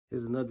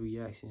Here's another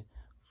reaction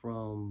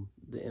from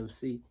the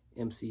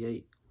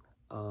MC8.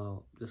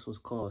 This one's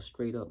called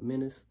Straight Up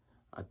Menace.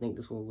 I think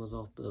this one was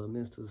off the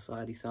Menace to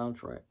Society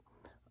soundtrack.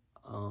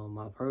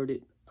 I've heard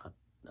it.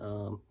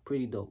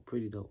 Pretty dope.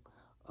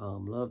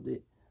 Loved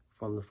it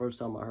from the first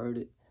time I heard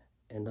it.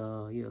 And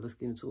yeah, let's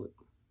get into it.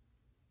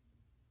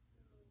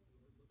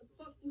 What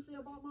the fuck you say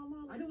about my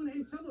mom? I don't want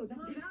to tell her.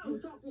 That's get out. You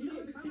talking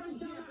shit. You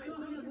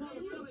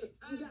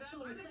got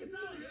something to say.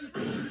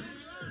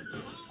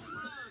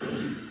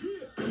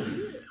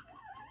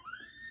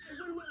 Hey,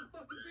 where the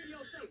motherfucking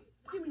videotape?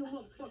 Give me the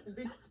motherfucking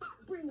video. Stop.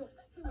 Give me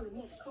the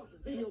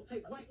motherfucking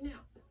videotape right now.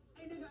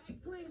 Hey, nigga, hey,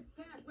 clean the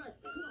cash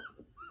register. Come on.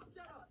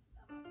 Shut up.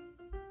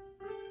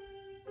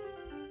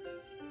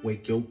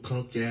 Wake your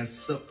punk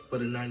ass up for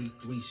the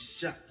 93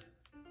 shot.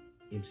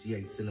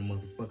 MC8's in the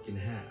motherfucking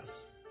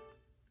house.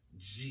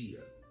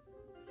 Yeah.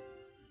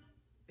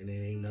 And it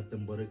ain't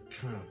nothing but a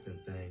Compton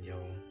thing,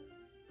 y'all.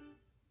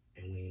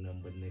 And we ain't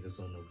nothing but niggas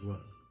on the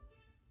run.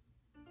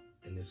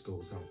 And this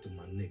goes out to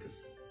my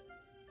niggas.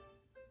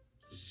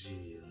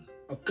 Yeah.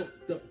 A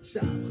fucked up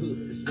childhood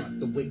is not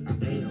the way I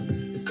am.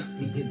 It's got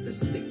me in the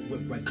state where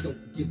I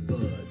don't give a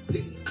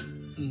damn.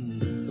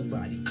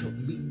 Somebody help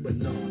me, but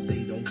nah,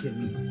 they don't hear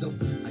me though.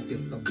 I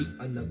guess I'll be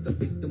another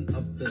victim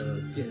of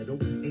the ghetto.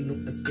 Ain't no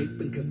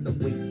escaping cause I'm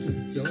way too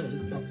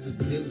young. Pops is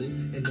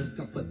dealing, and on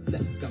top of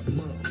that got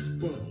mom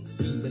sprung,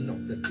 scheming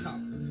off the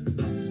top.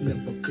 Pops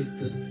never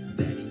figured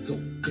that he'd go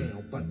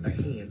down by the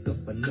hands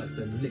of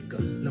another nigga.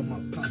 Now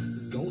my pops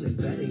is gone and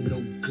that ain't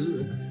no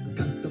good.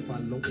 Got to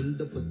follow in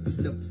the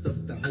footsteps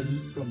of the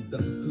homies from the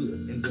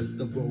hood. And was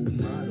the role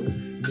model.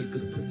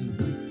 Niggas putting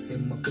boot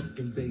in my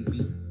fucking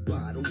baby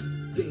bottle.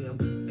 Damn,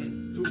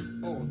 and through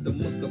all the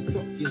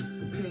motherfucking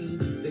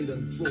pain, they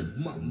done drove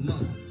my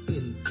mom's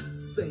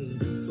insane.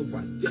 So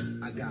I guess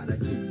I gotta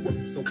do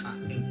work, so I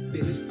ain't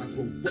finished. I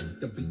grow up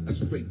to be a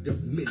straight up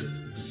menace.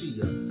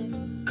 Chia.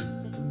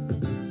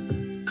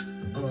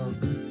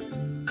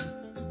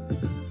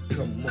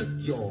 Come on,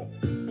 y'all.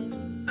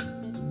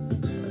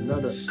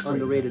 Another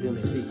underrated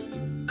MC.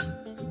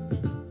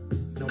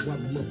 Now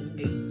I'm of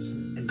age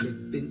and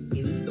living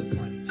in the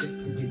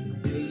projects, getting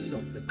paid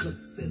off the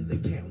clerks and the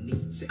county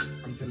checks.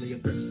 I'm telling you,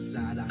 fresh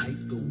out of high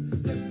school,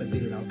 never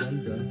did I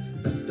wonder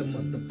that the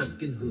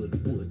motherfucking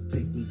hood would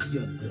take me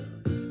under.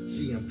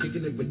 Gee, I'm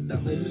kicking it with the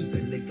homies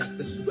and they got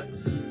the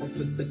straps off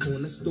to the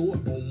corner store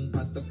owned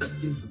by the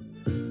fucking.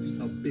 See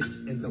a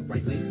bitch in the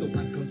right lane, so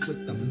I comes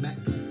with the Mac.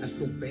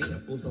 Astro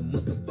Bam pulls a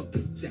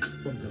motherfucking jack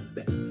from the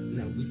back.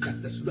 Now we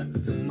got the strap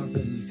to my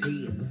homie's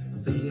head,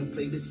 saying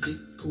play this shit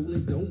cool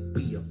and don't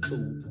be a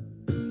fool.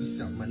 He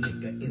shot my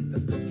nigga in the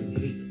fucking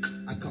head.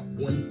 I caught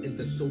one in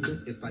the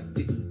shoulder. If I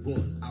didn't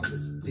run, I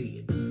was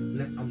dead.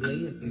 Now I'm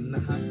laying in the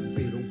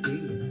hospital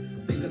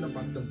bed, thinking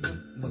about them punk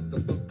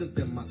motherfuckers,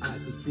 and my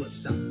eyes is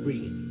bloodshot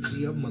red.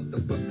 Yeah,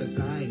 motherfuckers,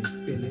 I ain't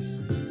finished.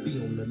 Be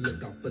on the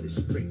lookout for the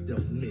straight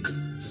up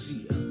menace.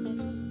 Yeah.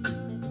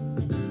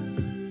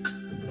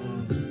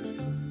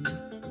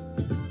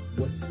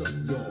 What's up,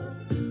 y'all?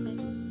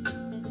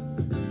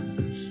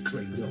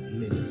 Straight up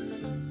menace.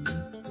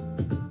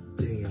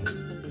 Damn.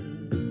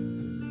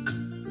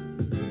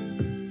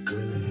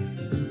 Really?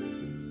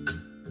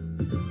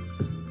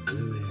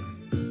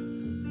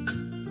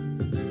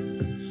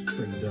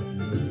 Straight up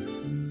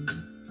menace.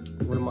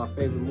 One of my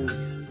favorite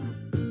movies.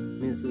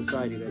 Menace to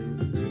Society, that is.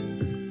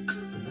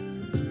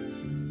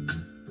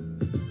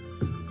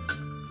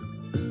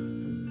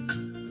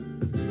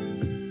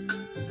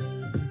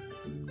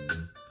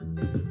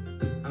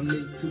 I'm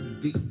in too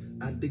deep.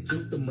 I did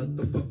kill the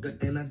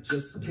motherfucker and I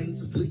just can't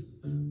sleep.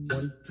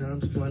 One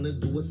time's trying to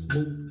do a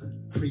smooth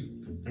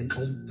creep, and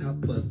on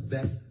top of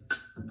that,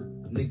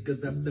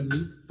 niggas after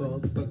me for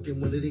fucking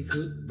one of they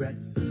hood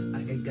rats.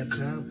 I ain't got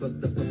time for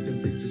the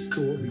fucking bitch's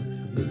story.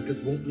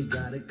 Niggas want me,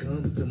 gotta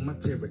come to my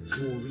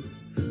territory.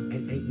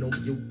 And ain't no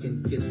you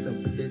can get the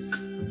fist.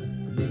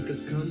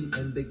 Niggas come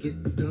and they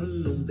get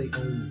done on their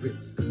own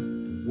risk.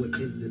 What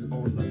is it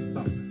all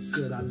about?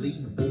 Should I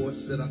leave or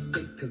should I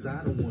stay? Cause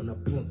I don't wanna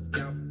punk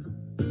out.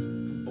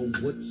 Oh,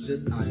 what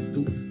should I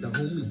do? The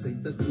homies say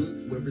the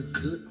hood's where it's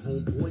good.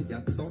 Homeboy,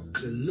 I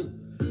thought you knew.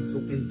 So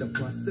in the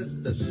process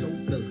to show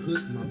the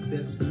hood my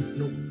best.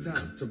 No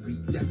time to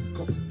react,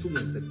 caught two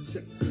in the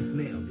chest.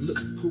 Now look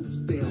who's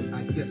down,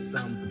 I guess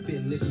I'm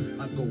finished.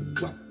 I go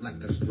up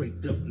like a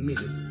straight up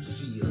menace.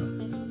 Chia.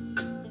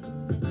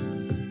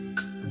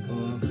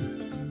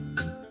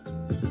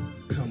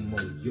 Come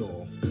on,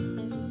 y'all.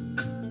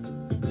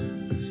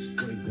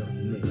 Straight up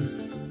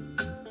menace.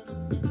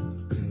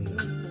 Damn.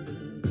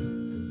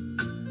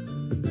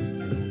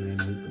 And on that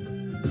note,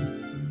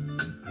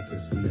 I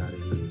guess we out of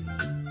here.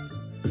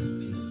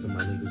 Peace to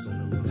my niggas on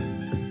the run.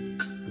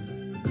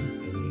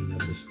 And we ain't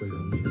never straight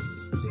up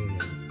menaces.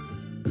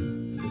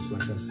 Damn. Just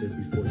like I said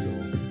before, y'all,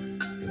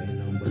 it ain't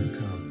nothing but a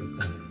Compton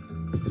thing.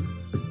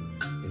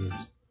 And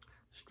it's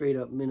Straight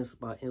Up Menace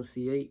by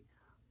MC8.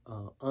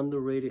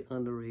 Underrated.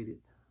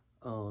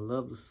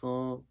 Love the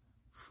song.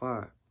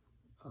 Fire.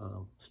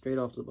 Straight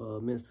off the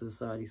Menace to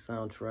Society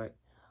soundtrack.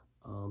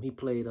 He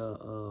played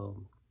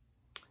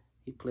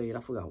He played, I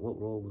forgot what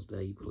role was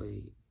that he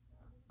played.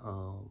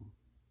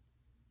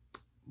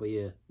 But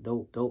yeah,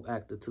 dope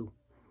actor too.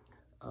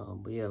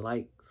 But yeah,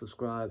 like,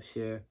 subscribe,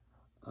 share.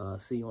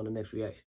 See you on the next reaction.